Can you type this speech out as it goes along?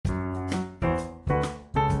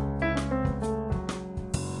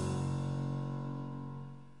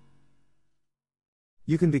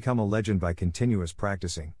You can become a legend by continuous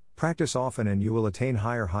practicing. Practice often and you will attain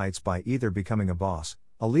higher heights by either becoming a boss,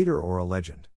 a leader, or a legend.